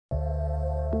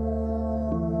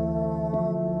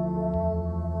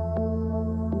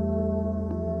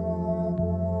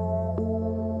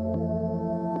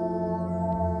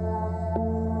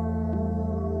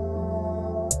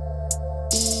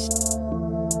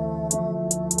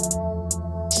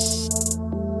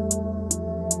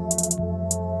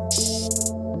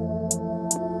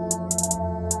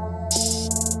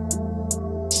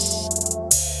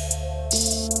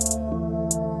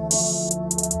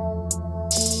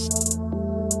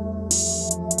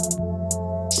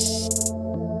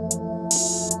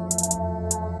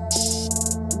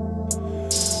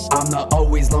I'm the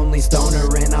always lonely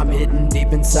stoner and I'm hidden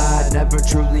deep inside. Never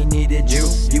truly needed you,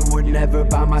 you were never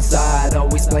by my side.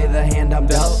 Always play the hand I'm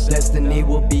dealt, destiny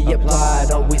will be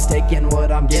applied. Always taking what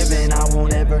I'm given, I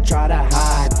won't ever try to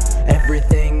hide.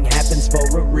 Everything happens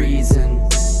for a reason.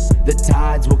 The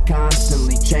tides will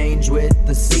constantly change with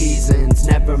the seasons.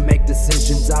 Never make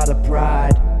decisions out of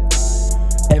pride.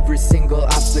 Every single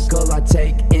obstacle I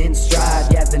take in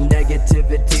stride. Yeah, the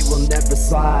negativity will never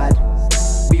slide.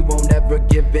 We won't ever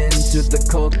give in to the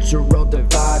cultural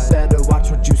divide. Better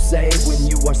watch what you say when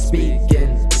you are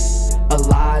speaking. A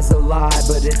lie's a lie,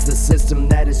 but it's the system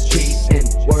that is cheating.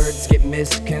 Words get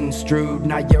misconstrued,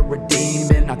 now you're a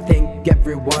demon. I think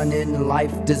everyone in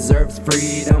life deserves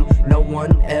freedom. No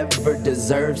one ever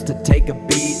deserves to take a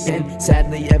beating.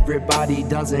 Sadly, everybody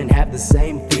doesn't have the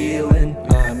same feeling.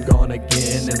 I'm gone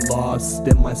again and lost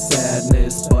in my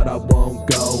sadness, but I won't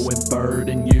go and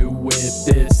burden you with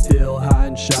it. Still high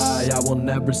and shy, I will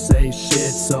never say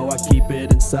shit, so I keep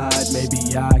it inside.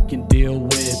 Maybe I can deal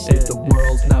with it. The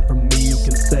world's not for me, you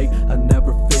can say I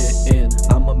never fit in.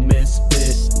 I'm a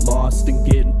misfit, lost and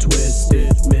getting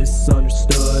twisted,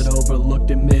 misunderstood,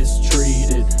 overlooked and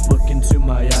mistreated. Look into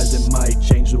my eyes, it might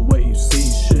change the way you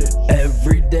see shit.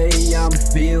 Every day I'm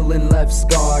feeling left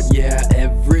scarred, yeah.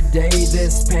 Every day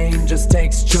this pain just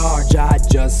takes charge. I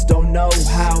just don't know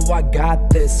how I got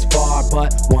this far,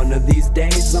 but one of these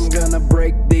days I'm gonna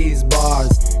break these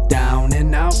bars. Down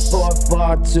and out for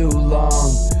far too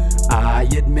long. I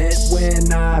admit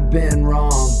when I've been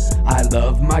wrong. I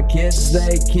love my kids,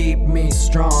 they keep me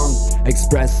strong.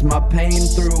 Express my pain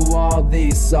through all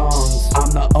these songs. I'm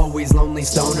the always lonely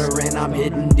stoner and I'm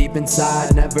hidden deep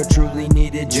inside. Never truly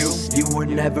needed you, you were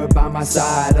never by my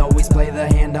side. Always play the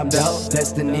hand I'm dealt,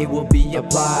 destiny will be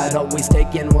applied. Always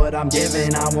taking what I'm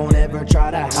given, I won't ever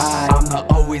try to hide. I'm the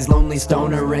always lonely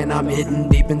stoner and I'm hidden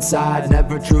deep inside.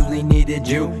 Never truly needed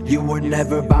you, you were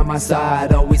never by my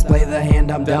side. Always play the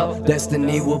hand I'm dealt,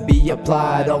 destiny will be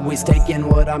applied. Always taking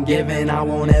what I'm given, I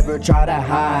won't ever try to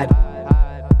hide.